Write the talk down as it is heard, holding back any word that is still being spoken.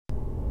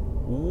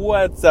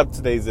What's up,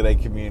 Today's Today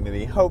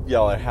community? Hope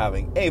y'all are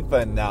having a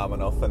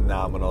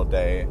phenomenal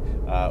day,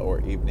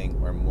 or evening,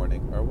 or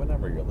morning, or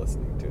whenever you're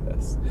listening to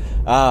this.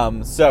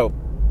 So,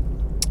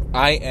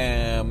 I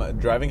am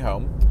driving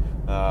home,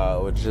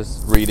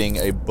 just reading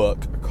a book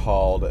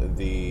called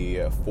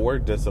The 4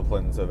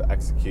 Disciplines of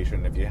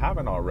Execution. If you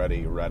haven't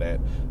already read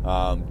it,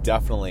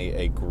 definitely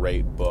a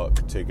great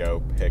book to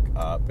go pick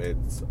up.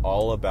 It's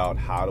all about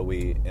how do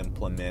we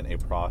implement a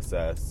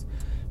process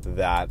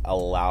that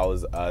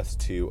allows us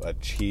to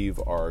achieve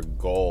our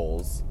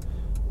goals,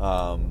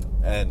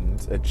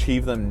 and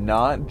achieve them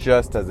not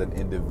just as an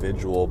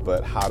individual,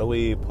 but how do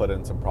we put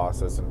in some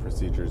process and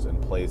procedures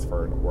in place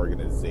for an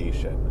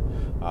organization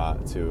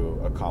to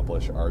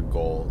accomplish our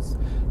goals.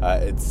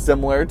 It's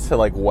similar to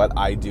like what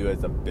I do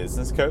as a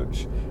business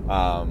coach.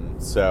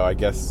 So I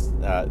guess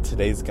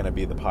today's going to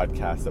be the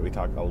podcast that we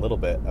talk a little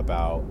bit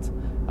about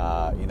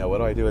what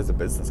do I do as a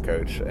business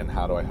coach and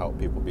how do I help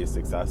people be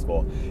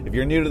successful? If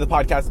you're new to the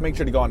podcast, make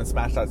sure to go on and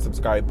smash that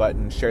subscribe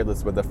button, share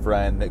this with a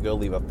friend, go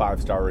leave a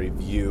 5-star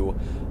review,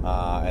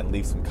 and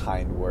leave some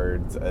kind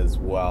words as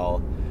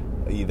well,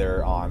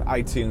 either on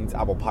iTunes,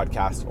 Apple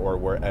Podcasts, or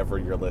wherever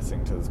you're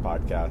listening to this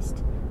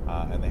podcast.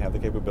 And they have the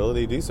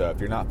capability to do so. If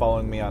you're not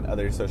following me on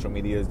other social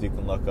medias, you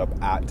can look up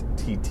at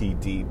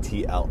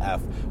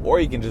TTDTLF, or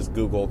you can just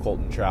Google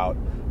Colton Trout.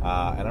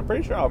 And I'm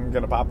pretty sure I'm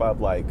going to pop up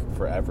like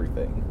for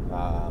everything.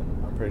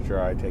 I'm pretty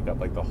sure I take up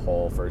like the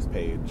whole first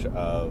page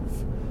of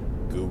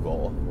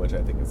Google, which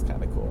I think is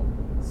kind of cool.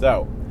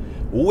 So,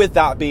 with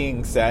that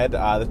being said,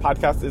 this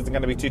podcast isn't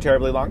going to be too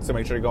terribly long, so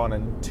make sure to go on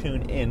and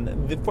tune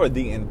in for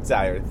the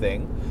entire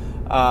thing.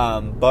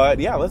 But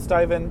yeah, let's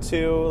dive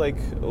into like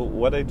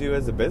what I do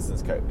as a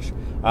business coach.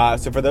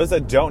 So for those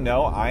that don't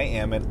know, I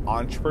am an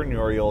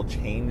entrepreneurial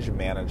change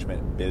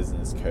management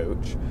business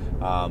coach.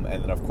 And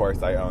then of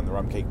course I own the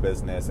rum cake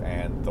business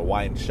and the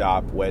wine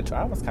shop, which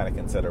I almost kind of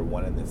consider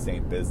one and the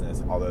same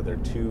business, although they're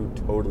two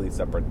totally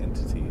separate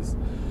entities.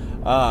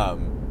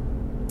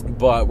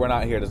 But we're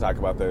not here to talk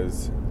about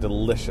those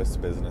delicious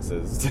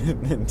businesses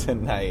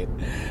tonight.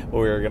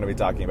 We're going to be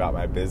talking about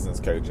my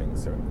business coaching.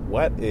 So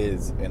what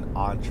is an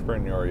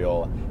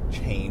entrepreneurial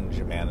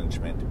change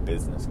management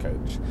business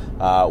coach?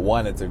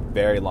 One, it's a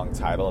very long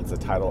title. It's a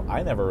title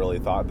I never really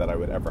thought that I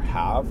would ever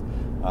have.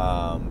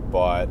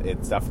 But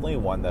it's definitely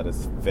one that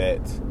has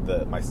fit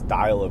my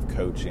style of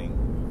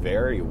coaching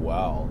very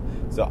well.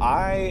 So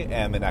I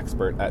am an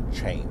expert at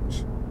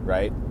change,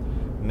 right?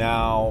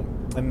 Now,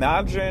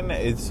 imagine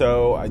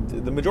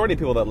the majority of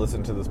people that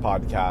listen to this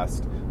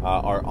podcast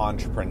are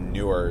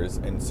entrepreneurs,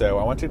 and so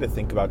I want you to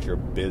think about your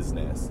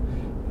business.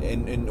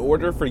 In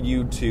order for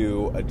you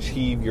to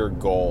achieve your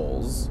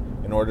goals,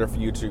 in order for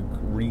you to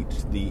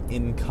reach the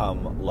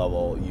income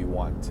level you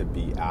want to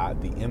be at,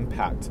 the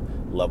impact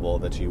level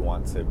that you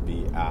want to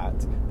be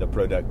at, the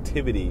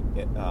productivity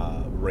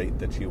rate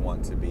that you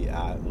want to be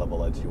at, level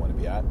that you want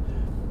to be at,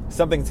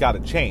 something's got to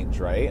change,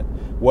 right?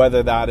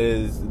 Whether that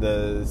is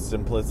the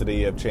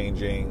simplicity of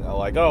changing,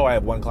 like, oh, I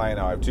have one client,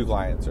 now I have 2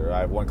 clients, or I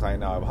have one client,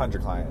 now I have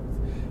 100 clients.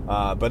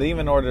 But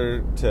even in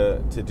order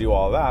to do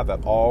all that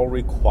all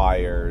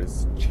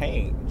requires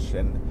change.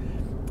 And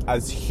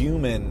as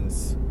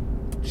humans,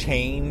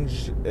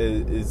 change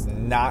is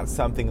not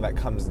something that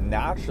comes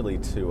naturally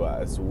to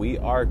us. We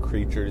are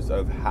creatures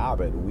of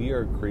habit. We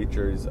are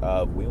creatures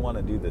of, we want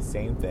to do the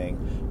same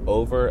thing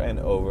over and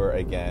over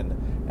again.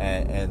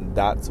 And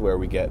that's where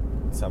we get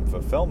some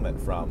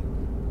fulfillment from.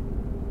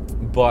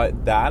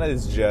 But that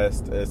is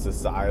just a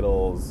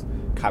societal's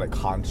kind of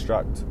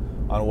construct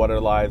on what our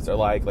lives are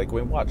like. Like,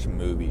 we watch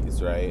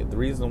movies, right? The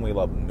reason we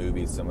love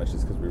movies so much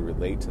is because we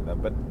relate to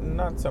them, but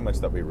not so much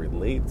that we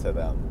relate to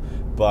them,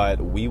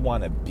 but we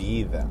want to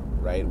be them,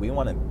 right? We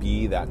want to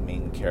be that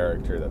main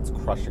character that's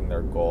crushing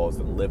their goals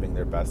and living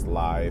their best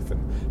life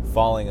and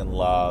falling in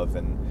love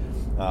and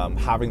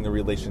having the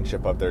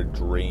relationship of their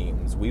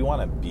dreams. We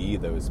want to be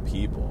those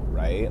people,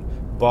 right?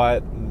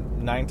 But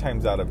 9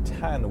 times out of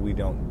 10, we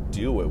don't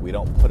do it. We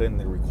don't put in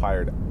the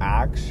required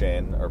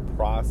action or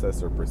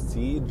process or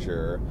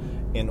procedure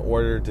in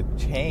order to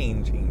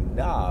change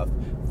enough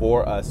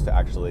for us to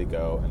actually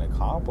go and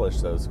accomplish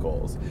those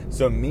goals.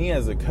 So me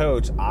as a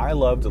coach, I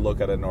love to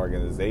look at an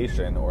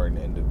organization or an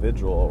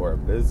individual or a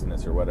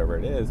business or whatever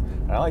it is,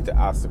 and I like to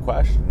ask the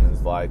question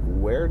is like,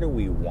 where do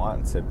we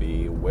want to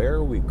be? Where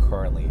are we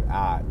currently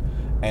at?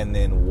 And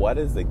then what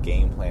is the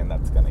game plan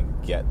that's going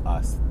to get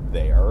us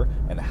there?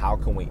 And how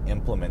can we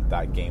implement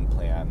that game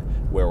plan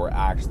where we're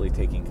actually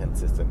taking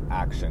consistent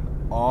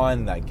action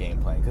on that game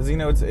plan? Because,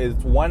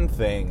 it's one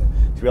thing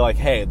to be like,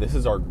 hey, this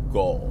is our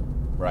goal,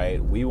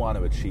 right? We want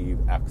to achieve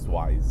X,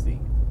 Y,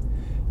 Z.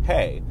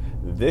 Hey,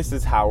 this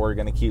is how we're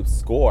going to keep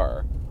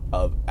score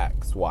of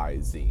X, Y,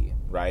 Z,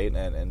 right?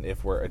 And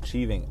if we're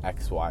achieving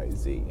X, Y,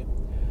 Z.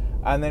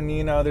 And then,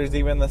 there's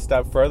even the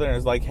step further, and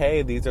it's like,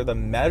 hey, these are the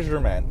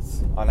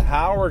measurements on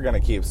how we're going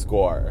to keep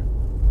score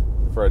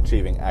for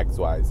achieving X,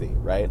 Y, Z,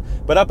 right?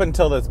 But up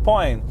until this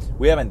point,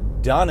 we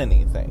haven't done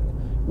anything.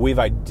 We've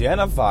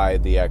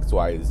identified the X,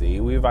 Y, Z.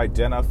 We've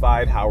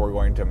identified how we're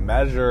going to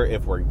measure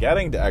if we're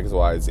getting to X,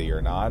 Y, Z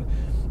or not.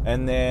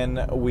 And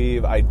then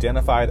we've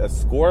identified a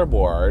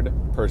scoreboard,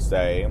 per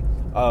se,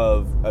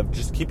 of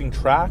just keeping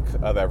track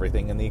of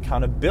everything and the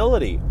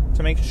accountability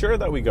to make sure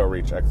that we go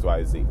reach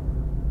XYZ.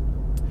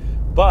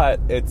 But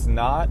it's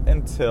not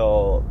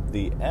until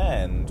the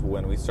end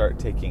when we start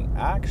taking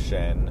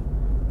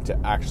action to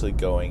actually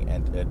going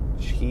and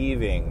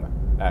achieving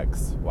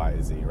X,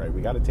 Y, Z, right?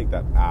 We got to take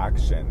that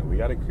action. We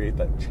got to create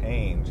that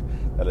change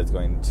that is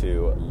going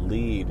to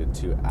lead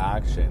to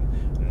action.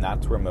 And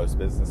that's where most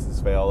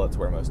businesses fail. That's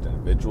where most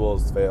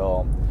individuals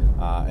fail.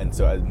 And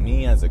so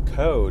as a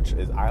coach,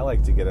 is I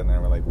like to get in there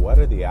and we're like, what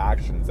are the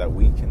actions that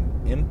we can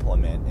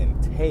implement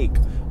and take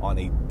on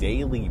a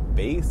daily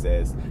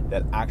basis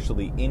that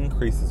actually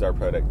increases our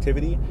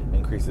productivity,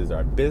 increases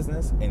our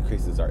business,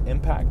 increases our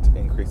impact,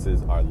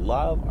 increases our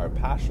love, our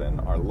passion,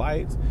 our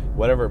light,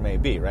 whatever it may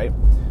be, right?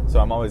 So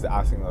I'm always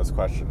asking those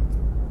questions.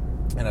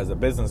 And as a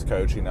business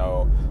coach, I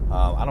don't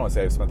want to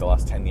say I've spent the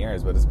last 10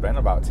 years, but it's been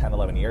about 10,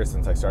 11 years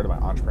since I started my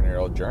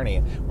entrepreneurial journey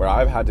where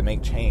I've had to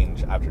make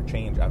change after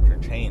change after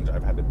change.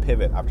 I've had to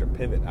pivot after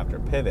pivot after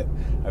pivot.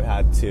 I've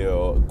had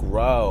to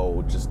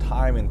grow just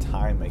time and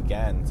time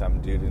again, some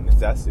due to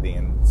necessity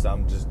and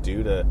some just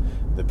due to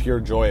the pure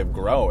joy of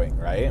growing,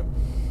 right?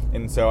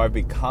 And so I've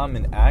become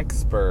an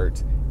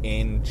expert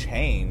in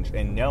change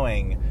and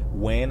knowing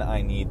when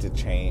I need to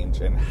change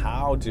and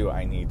how do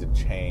I need to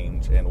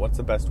change and what's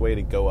the best way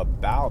to go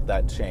about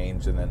that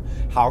change, and then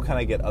how can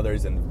I get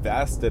others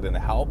invested in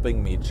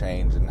helping me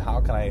change, and how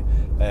can I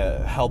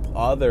help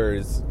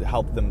others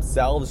help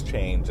themselves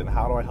change, and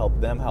how do I help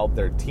them help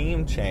their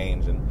team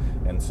change, and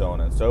so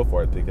on and so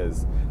forth.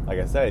 Because like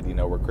I said,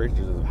 we're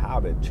creatures of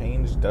habit.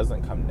 Change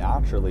doesn't come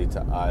naturally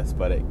to us,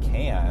 but it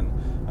can,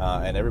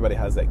 and everybody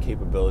has that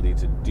capability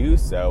to do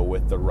so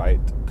with the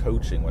right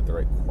coaching, with the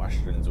right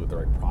questions, with the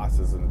right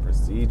process and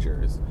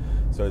procedures.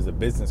 So as a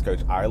business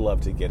coach, I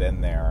love to get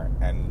in there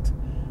and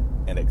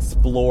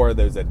explore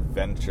those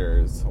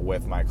adventures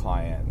with my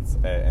clients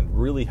and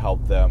really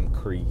help them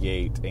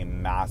create a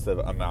massive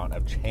amount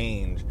of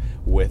change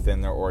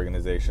within their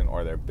organization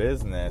or their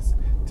business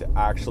to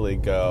actually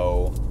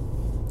go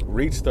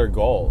reach their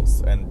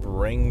goals and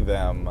bring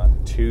them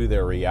to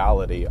their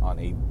reality on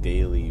a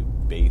daily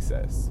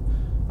basis.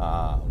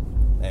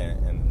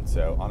 And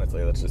so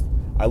honestly,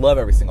 I love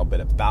every single bit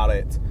about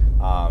it.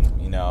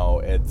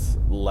 It's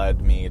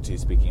led me to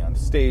speaking on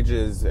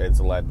stages. It's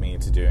led me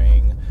to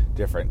doing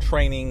different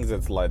trainings.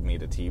 It's led me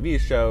to TV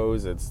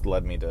shows. It's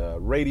led me to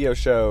radio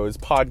shows,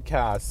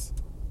 podcasts,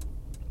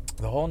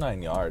 the whole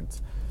 9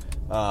 yards.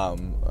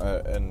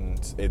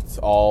 And it's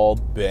all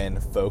been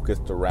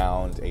focused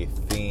around a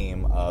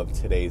theme of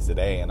today's the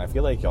day. And I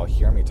feel like y'all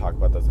hear me talk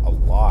about this a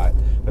lot,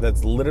 but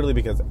that's literally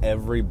because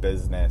every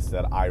business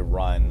that I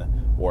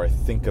run or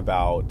think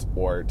about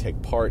or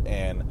take part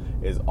in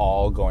is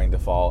all going to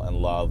fall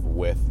in love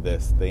with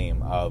this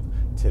theme of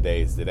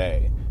today's the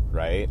day,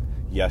 right?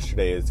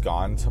 Yesterday is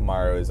gone,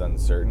 tomorrow is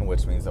uncertain,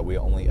 which means that we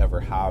only ever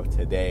have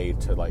today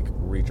to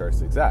reach our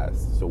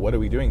success. So what are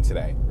we doing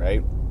today,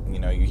 right?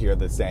 You hear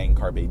the saying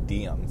carpe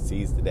diem,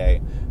 seize the day.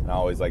 And I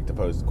always like to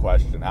pose the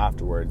question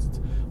afterwards, it's,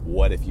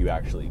 what if you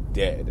actually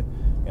did?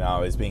 I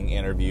was being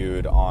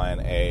interviewed on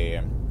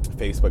a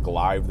Facebook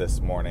Live this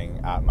morning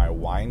at my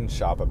wine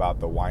shop about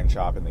the wine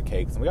shop and the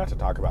cakes, and we got to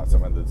talk about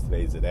some of the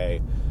today's the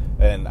day.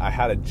 And I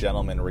had a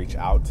gentleman reach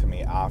out to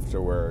me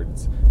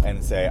afterwards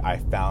and say, I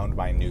found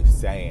my new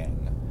saying.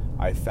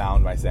 I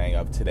found my saying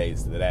of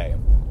today's the day.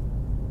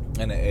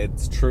 And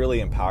it's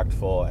truly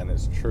impactful, and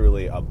it's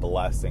truly a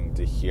blessing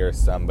to hear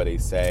somebody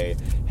say,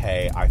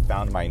 hey, I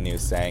found my new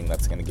saying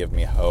that's going to give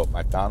me hope.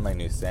 I found my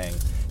new saying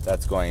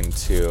that's going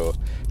to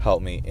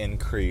help me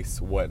increase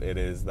what it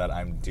is that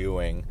I'm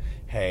doing.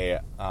 Hey,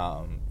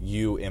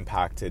 you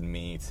impacted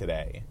me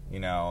today.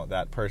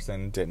 That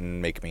person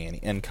didn't make me any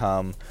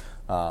income.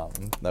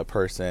 That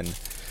person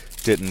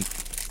didn't,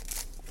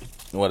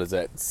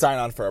 sign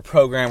on for a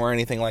program or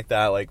anything like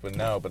that.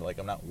 But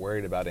I'm not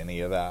worried about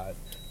any of that.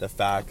 The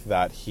fact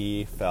that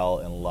he fell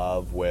in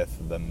love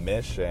with the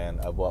mission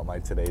of what my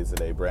Today's the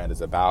Day brand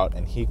is about,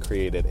 and he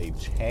created a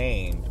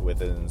change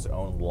within his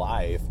own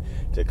life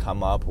to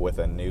come up with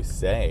a new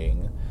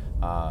saying,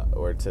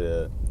 or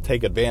to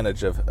take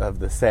advantage of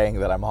the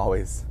saying that I'm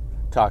always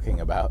talking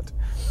about,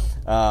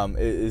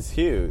 is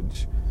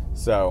huge.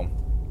 So,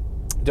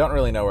 don't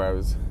really know where I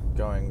was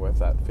going with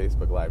that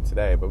Facebook Live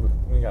today, but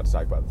we got to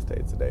talk about the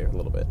Today's the Day a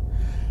little bit.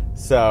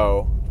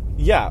 So,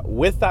 yeah,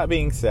 with that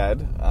being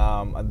said,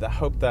 I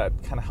hope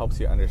that kind of helps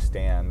you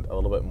understand a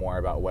little bit more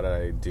about what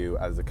I do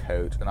as a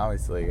coach. And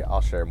obviously,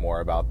 I'll share more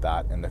about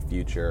that in the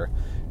future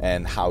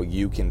and how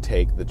you can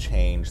take the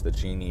change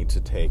that you need to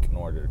take in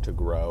order to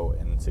grow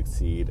and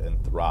succeed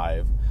and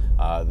thrive.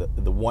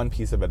 The one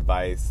piece of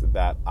advice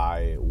that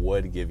I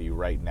would give you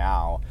right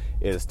now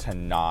is to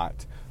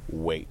not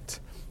wait.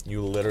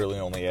 You literally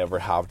only ever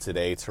have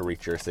today to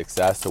reach your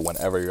success. So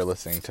whenever you're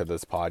listening to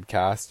this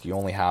podcast, you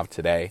only have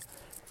today.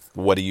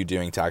 What are you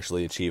doing to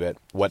actually achieve it?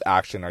 What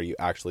action are you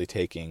actually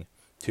taking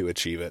to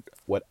achieve it?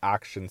 What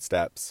action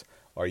steps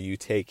are you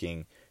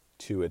taking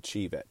to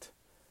achieve it?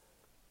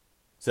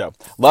 So,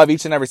 love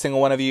each and every single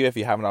one of you. If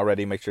you haven't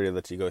already, make sure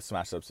that you go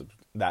smash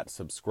that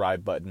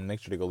subscribe button. Make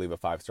sure to go leave a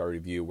 5-star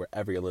review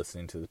wherever you're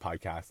listening to the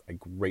podcast. I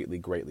greatly,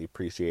 greatly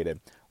appreciate it.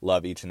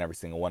 Love each and every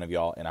single one of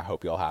y'all, and I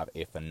hope y'all have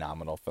a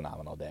phenomenal,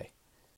 phenomenal day.